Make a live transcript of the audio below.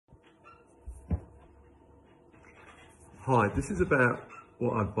Hi, this is about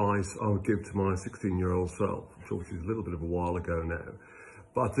what advice I would give to my 16-year-old self, which obviously is a little bit of a while ago now.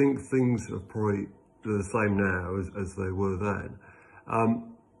 But I think things are probably the same now as they were then.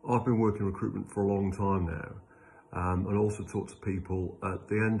 I've been working in recruitment for a long time now, and also talk to people at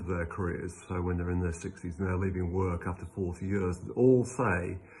the end of their careers, so when they're in their 60s and they're leaving work after 40 years, they all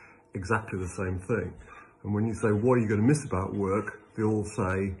say exactly the same thing. And when you say, what are you going to miss about work? They all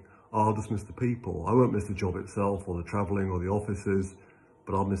say, I'll just miss the people. I won't miss the job itself or the travelling or the offices,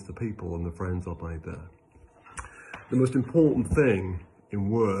 but I'll miss the people and the friends I've made there. The most important thing in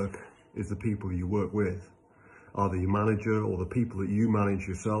work is the people you work with. Either your manager or the people that you manage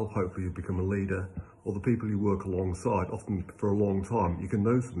yourself, hopefully you become a leader, or the people you work alongside, often for a long time. You can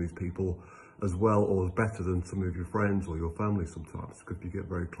know some of these people as well or as better than some of your friends or your family sometimes, because you get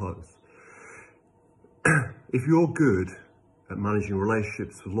very close. If you're good at managing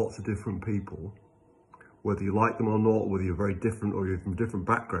relationships with lots of different people, whether you like them or not, whether you're very different or you're from different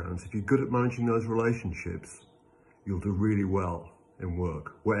backgrounds, if you're good at managing those relationships, you'll do really well in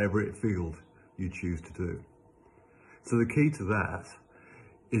work, whatever field you choose to do. So the key to that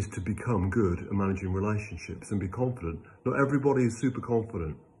is to become good at managing relationships and be confident. Not everybody is super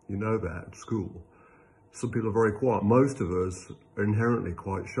confident, you know that at school. Some people are very quiet. Most of us are inherently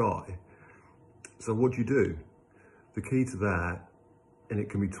quite shy. So what do? The key to that, and it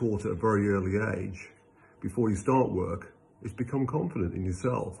can be taught at a very early age, before you start work, is become confident in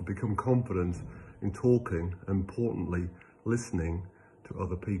yourself, and become confident in talking, and importantly, listening to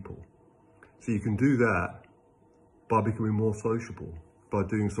other people. So you can do that by becoming more sociable, by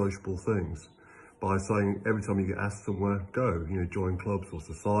doing sociable things, by saying every time you get asked somewhere, go, join clubs or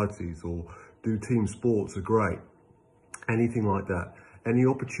societies or do team sports are great. Anything like that. Any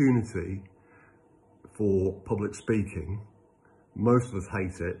opportunity for public speaking, most of us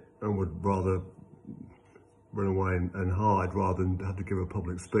hate it and would rather run away and hide rather than have to give a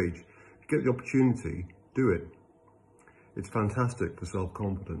public speech. If you get the opportunity, do it. It's fantastic for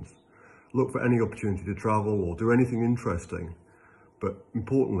self-confidence. Look for any opportunity to travel or do anything interesting. But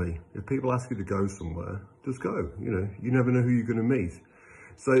importantly, if people ask you to go somewhere, just go. You never know who you're going to meet.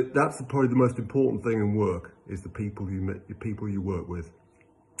 So that's probably the most important thing in work, is the people you meet, the people you work with,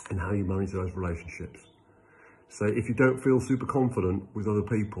 and how you manage those relationships. So if you don't feel super confident with other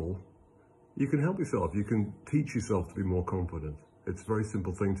people, you can help yourself. You can teach yourself to be more confident. It's a very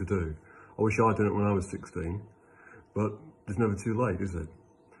simple thing to do. I wish I'd done it when I was 16, but it's never too late, is it?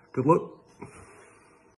 Good luck.